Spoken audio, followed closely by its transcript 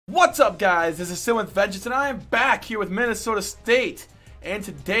What's up, guys? This is Sim with Vengeance, and I am back here with Minnesota State. And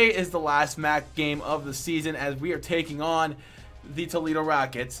today is the last MAC game of the season as we are taking on the Toledo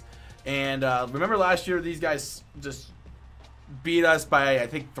Rockets. And remember last year, these guys just beat us by, I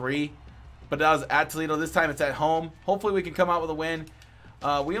think, 3. But that was at Toledo. This time it's at home. Hopefully we can come out with a win.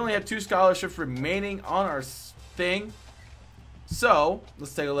 We only have 2 scholarships remaining on our thing. So,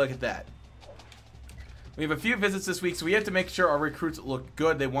 let's take a look at that. We have a few visits this week, so we have to make sure our recruits look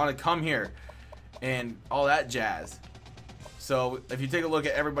good. They want to come here and all that jazz. So if you take a look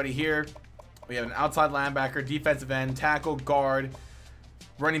at everybody here, we have an outside linebacker, defensive end, tackle, guard,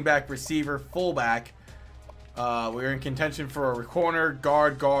 running back, receiver, fullback. We're in contention for a corner,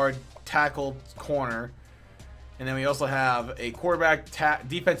 guard, tackle, corner. And then we also have a quarterback,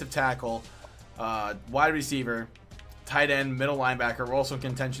 defensive tackle, wide receiver, tight end, middle linebacker. We're also in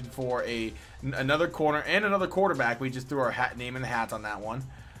contention for another corner and another quarterback. We just threw our name in the hat on that one.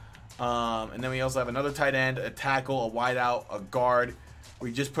 And then we also have another tight end, a tackle, a wideout, a guard.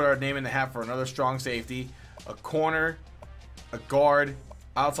 We just put our name in the hat for another strong safety, a corner, a guard,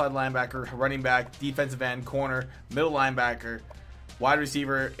 outside linebacker, running back, defensive end, corner, middle linebacker, wide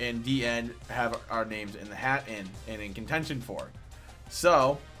receiver, and D end have our names in the hat and in contention for.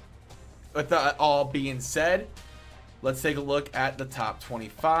 So, with that all being said, let's take a look at the top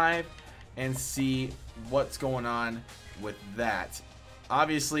 25 and see what's going on with that.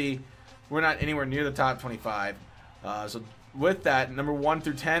 Obviously, we're not anywhere near the top 25. So with that, number 1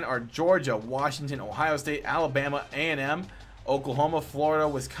 through 10 are Georgia, Washington, Ohio State, Alabama, A&M, Oklahoma, Florida,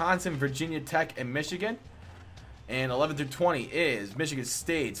 Wisconsin, Virginia Tech, and Michigan. And 11 through 20 is Michigan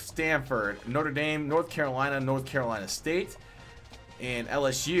State, Stanford, Notre Dame, North Carolina State, and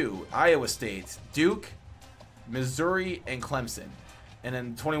LSU, Iowa State, Duke, Missouri, and Clemson. And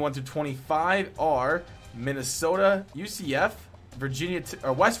then 21 through 25 are Minnesota, UCF,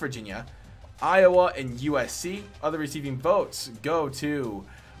 West Virginia, Iowa, and USC. Other receiving votes go to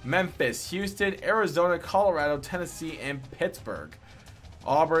Memphis, Houston, Arizona, Colorado, Tennessee, and Pittsburgh.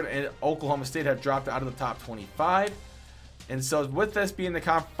 Auburn and Oklahoma State have dropped out of the top 25. And so with this being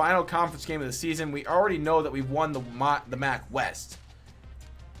the final conference game of the season, we already know that we've won the MAC West.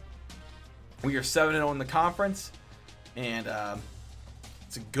 We are 7-0 in the conference, and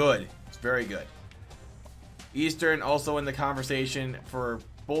it's good. It's very good. Eastern also in the conversation for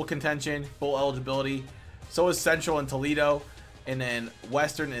bowl contention, bowl eligibility. So is Central and Toledo, and then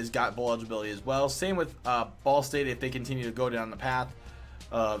Western has got bowl eligibility as well. Same with Ball State if they continue to go down the path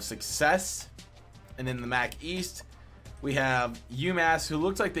of success. And in the MAC East, we have UMass, who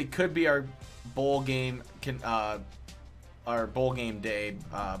looks like they could be our bowl game day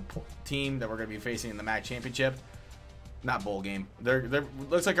team that we're going to be facing in the MAC championship. Not bowl game. They're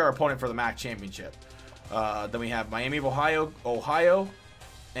looks like our opponent for the MAC championship. Then we have Miami of Ohio,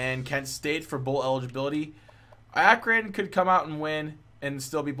 and Kent State for bowl eligibility. Akron could come out and win and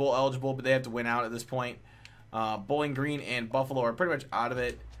still be bowl eligible, but they have to win out at this point. Bowling Green and Buffalo are pretty much out of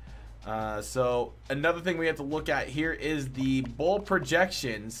it. So another thing we have to look at here is the bowl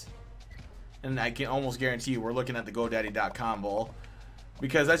projections. And I can almost guarantee you we're looking at the GoDaddy.com bowl,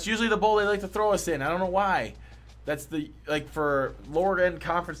 because that's usually the bowl they like to throw us in. I don't know why. That's for lower end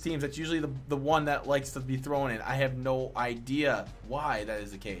conference teams, that's usually the one that likes to be thrown in. I have no idea why that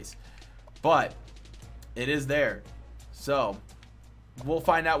is the case, but it is there. So we'll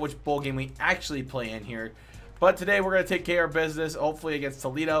find out which bowl game we actually play in here. But today we're going to take care of business, hopefully against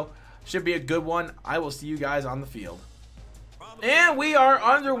Toledo. Should be a good one. I will see you guys on the field. And we are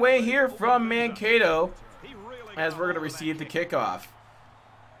underway here from Mankato as we're going to receive the kickoff.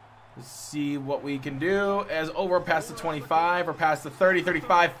 Let's see what we can do as over past the 25 or past the 30,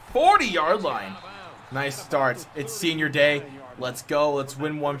 35, 40 yard line. Nice starts. It's senior day. Let's go. Let's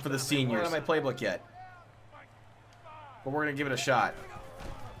win one for the seniors. I'm not on my playbook yet, but we're going to give it a shot.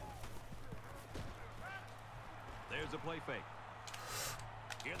 There's a play fake.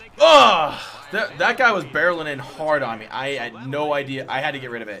 Oh, that guy was barreling in hard on me. I had no idea. I had to get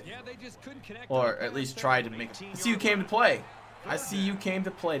rid of it. Or at least try to make it. I see you came to play. I see you came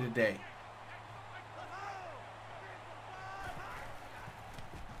to play today.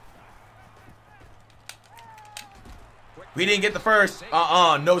 We didn't get the first.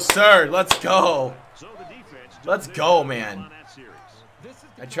 No sir. Let's go. Let's go, man.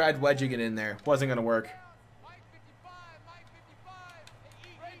 I tried wedging it in there. Wasn't going to work.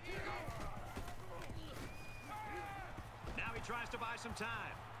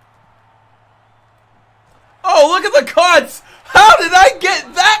 Oh, look at the cuts! How did I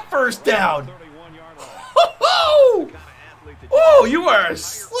get that first down? Oh, you are a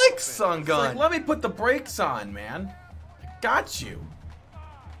slick son gun. Like, let me put the brakes on, man. Got you.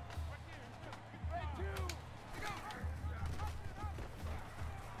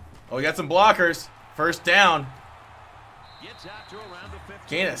 Oh, we got some blockers. First down. Gets out to around the 15.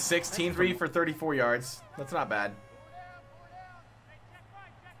 Gain of 16, 3 for 34 yards. That's not bad.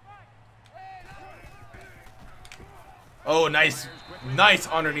 Oh, nice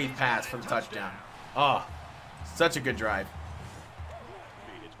underneath pass for the touchdown. Oh, such a good drive.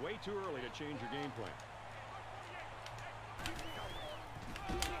 It's way too early to change your game plan.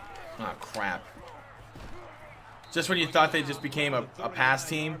 Oh, crap. Just when you thought they just became a pass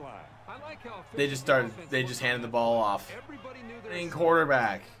team, they just handed the ball off.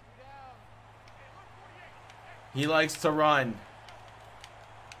 Quarterback. He likes to run.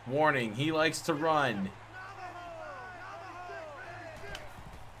 Warning, he likes to run.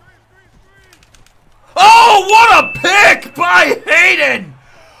 Oh, what a pick by Hayden!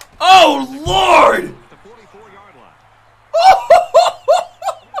 Oh, Lord! The 44-yard line.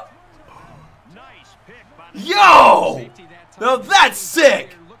 Nice pick by the Yo! Now that's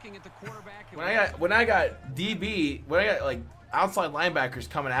sick! When I got DB, when I got like outside linebackers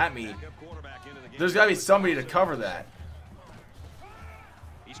coming at me, there's got to be somebody to cover that.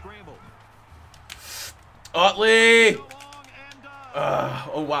 He scrambled. Utley!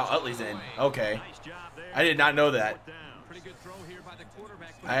 Oh, wow, Utley's in. Okay. I did not know that.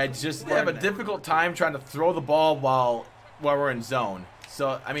 I just have a difficult time trying to throw the ball while we're in zone.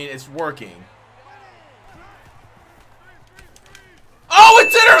 So, I mean, it's working. Oh,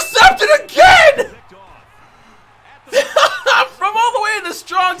 it's intercepted again! From all the way in the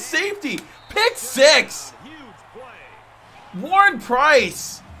strong safety. Pick 6. Warren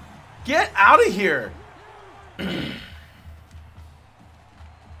Price. Get out of here.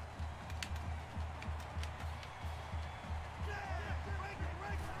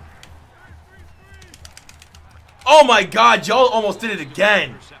 Oh my God, y'all almost did it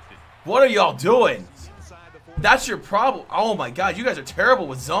again. What are y'all doing? That's your problem. Oh my God, you guys are terrible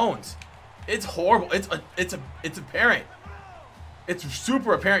with zones. It's horrible. It's apparent. It's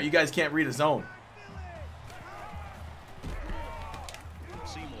super apparent you guys can't read a zone.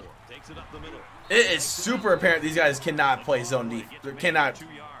 It is super apparent these guys cannot play zone cannot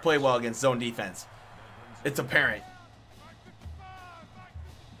play well against zone defense. It's apparent.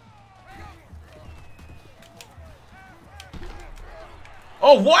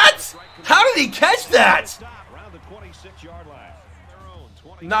 Oh, what? How did he catch that?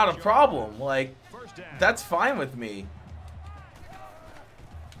 Not a problem. Like, that's fine with me.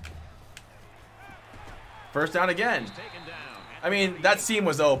 First down again. I mean, that seam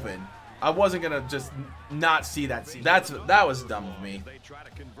was open. I wasn't gonna just not see that seam. That was dumb of me.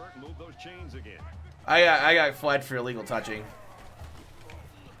 I got flagged for illegal touching.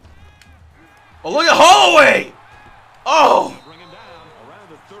 Oh, look at Holloway! Oh!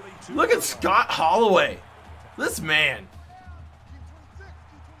 Look at Scott Holloway. This man.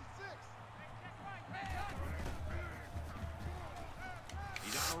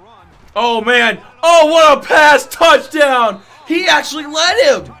 Oh, man. Oh, what a pass touchdown. He actually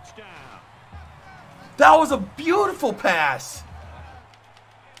led him. That was a beautiful pass.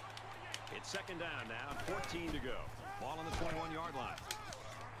 It's second down now, 14 to go. Ball on the 21-yard line.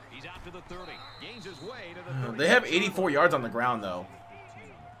 He's out to the 30. Gains his way to the 30. They have 84 yards on the ground, though.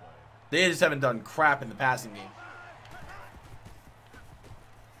 They just haven't done crap in the passing game.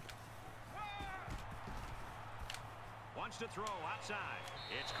 Wants to throw outside.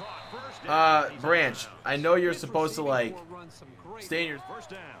 It's caught. First down. Branch, I know you're supposed to, like, stay in your...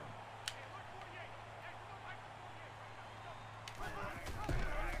 First down.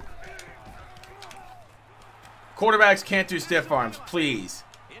 Quarterbacks can't do stiff arms, please.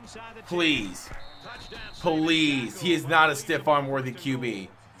 Please. Please. He is not a stiff arm worthy QB.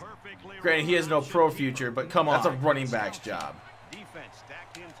 Granted, he has no pro future, but come on. That's a running back's job. Defense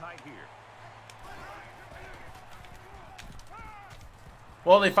stacked in tight here.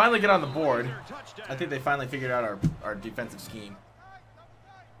 Well, they finally get on the board. I think they finally figured out our defensive scheme.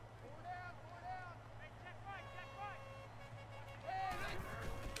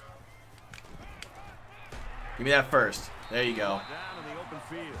 Give me that first. There you go. Down in the open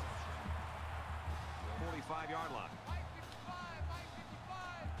field. 45-yard line.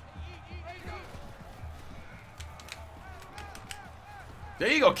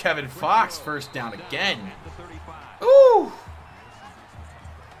 There you go, Kevin Fox. First down again. Ooh.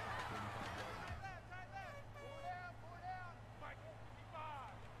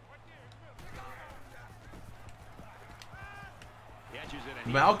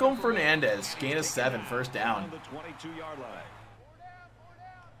 Malcolm Fernandez, gain of 7, first down. The 22-yard line.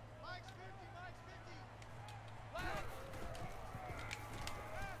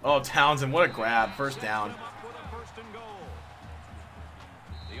 Oh, Townsend, what a grab. First down.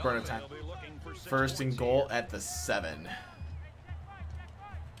 The burn a time. First and goal at the 7.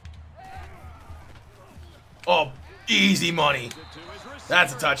 Oh, easy money.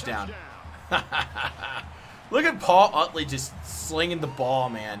 That's a touchdown. Look at Paul Utley just slinging the ball,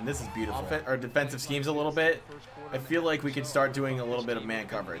 man. This is beautiful. Our defensive schemes a little bit. I feel like we could start doing a little bit of man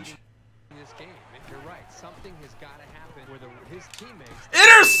coverage.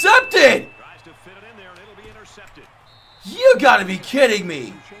 Intercepted! You gotta be kidding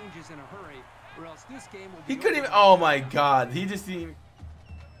me. He couldn't even. Oh my God. He just didn't.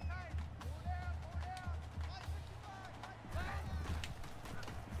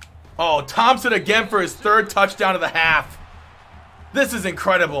 Oh, Thompson again for his 3rd touchdown of the half. This is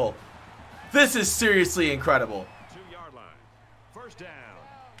incredible. This is seriously incredible. 2-yard line. First down.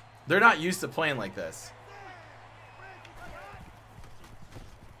 They're not used to playing like this.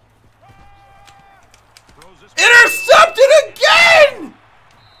 Intercepted again!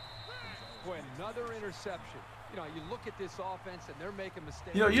 Boy, another interception. You know, you look at this offense and they're making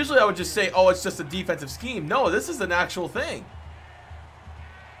mistakes. You know, usually I would just say, oh, it's just a defensive scheme. No, this is an actual thing.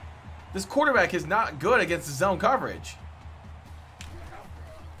 This quarterback is not good against the zone coverage.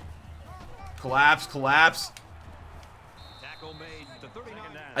 Collapse, collapse. Tackle made to 39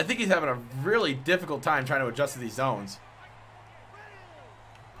 down. I think he's having a really difficult time trying to adjust to these zones.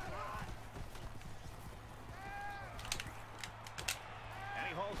 And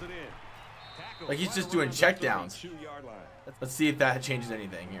he hauls it in. Tackle Like he's right just doing around the checkdowns. 32-yard line. Let's see if that changes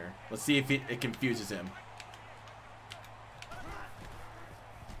anything here. Let's see if it confuses him.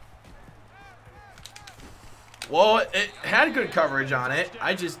 Well, it had good coverage on it.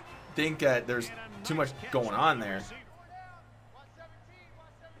 I just think that there's too much going on there.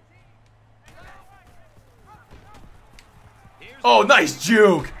 Oh, nice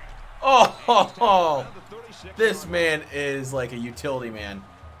juke. Oh, this man is like a utility man.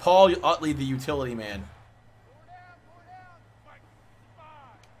 Paul Utley, the utility man.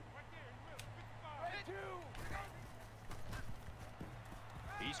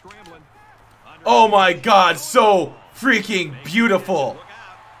 He's scrambling. Oh my God, so freaking beautiful.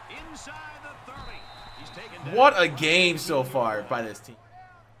 Inside the 30. He's taken down. What a game so far by this team.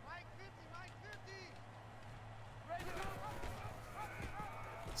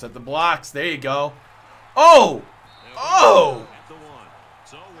 Set the blocks. There you go. Oh! Oh! At the 1.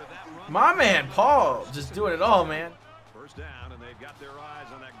 So with that run, My man, Paul, just doing it all, man. first down, and they've got their eyes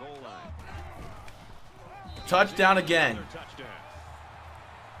on that goal line. Touchdown again. Another touchdown.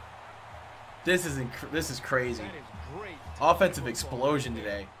 This is crazy. That is great. Offensive explosion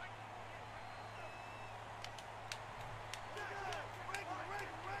today.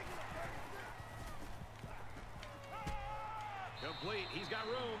 Complete. He's got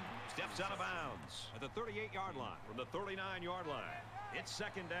room. Steps out of bounds at the 38-yard line from the 39-yard line. It's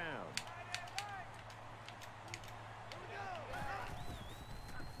second down.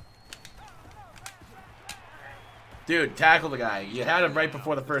 Dude, tackle the guy. You had him right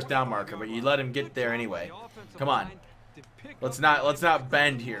before the first down marker, but you let him get there anyway. Come on. Let's not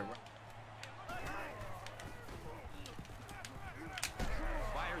bend here.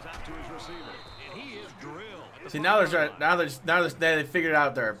 Fires out to his receiver, and he is drilled. See, now they figured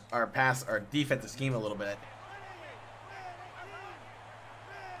out our defensive scheme a little bit.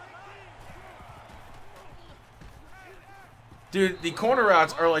 Dude, the corner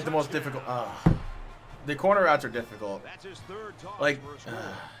routes are like the most difficult. The corner routes are difficult. That's his third toss Like, for a score.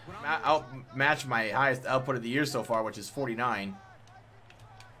 outmatch my highest output of the year so far, which is 49.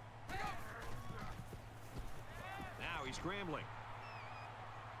 Now he's scrambling.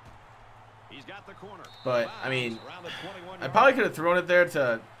 He's got the corner. But I mean, Around the 21 I probably could have thrown it there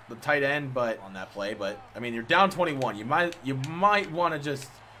to the tight end, but on that play. But I mean, you're down 21. You might want to just,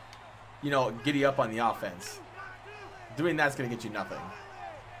 giddy up on the offense. Doing that's gonna get you nothing.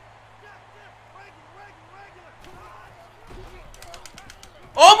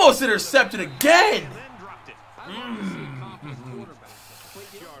 Almost intercepted again. and then dropped it.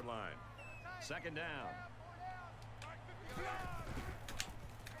 Yard line. Second down.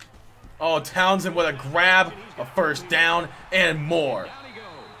 Oh, Townsend with a grab, a first down, and more. Down he goes.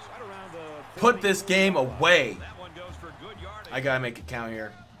 Right around the Put this game away. That one goes for good yardage. I gotta make it count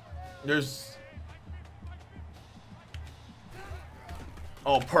here.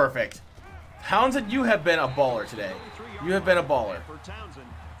 Oh, perfect. Townsend, you have been a baller today. You have been a baller. For Townsend.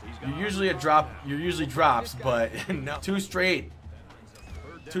 He's got You're usually drops, but no. Two straight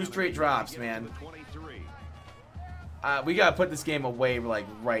drops, man. 23. We gotta put this game away like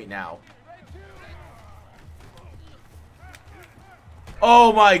right now.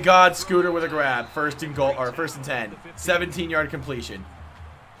 Oh my God, Scooter with a grab. First and goal, or first and 10. 17-yard completion.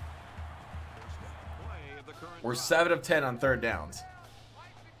 We're 7 of 10 on third downs.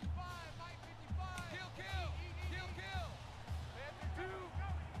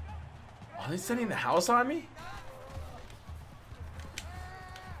 Are they sending the house on me?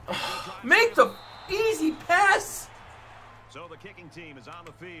 Make the easy pass. So the kicking team is on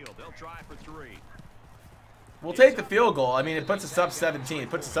the field. They'll try for 3. We'll take the field goal. I mean, it puts us up 17. It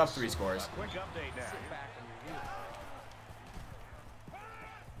puts us up 3 scores. Quick update now.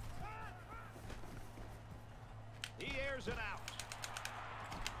 He airs it out.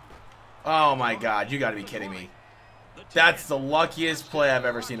 Oh my God, you got to be kidding me. That's the luckiest play I've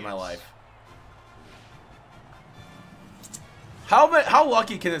ever seen in my life. How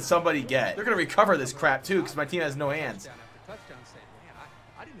lucky can somebody get? They're going to recover this crap too because my team has no hands.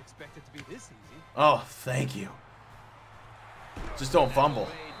 I didn't expect it to be this easy. Oh, thank you. Just don't fumble.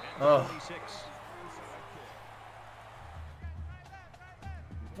 Oh.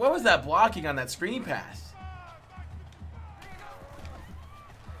 What was that blocking on that screen pass?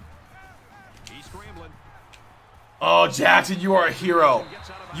 He's scrambling. Oh, Jackson, you are a hero.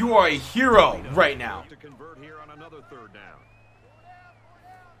 You are a hero right now. To convert here on another third down.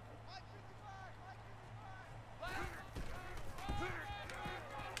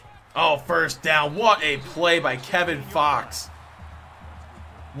 Oh, first down. What a play by Kevin Fox.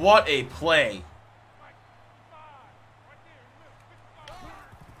 What a play.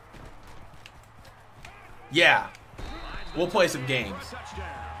 Yeah. We'll play some games.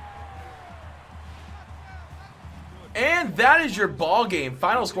 And that is your ball game.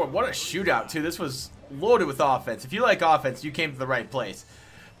 Final score. What a shootout, too. This was loaded with offense. If you like offense, you came to the right place.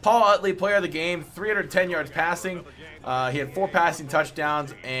 Paul Utley, player of the game, 310 yards passing. He had 4 passing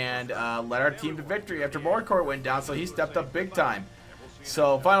touchdowns and led our team to victory after Morcourt went down, so he stepped up big time.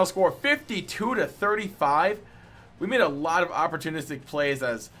 So final score 52-35. We made a lot of opportunistic plays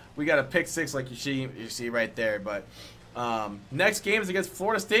as we got a pick 6 like you see right there. But next game is against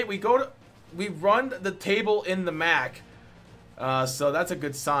Florida State. We run the table in the MAC, so that's a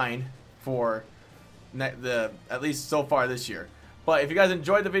good sign for at least so far this year. But if you guys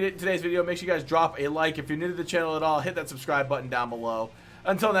enjoyed today's video, make sure you guys drop a like. If you're new to the channel at all, hit that subscribe button down below.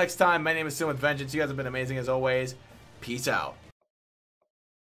 Until next time, my name is Sin with Vengeance. You guys have been amazing as always. Peace out.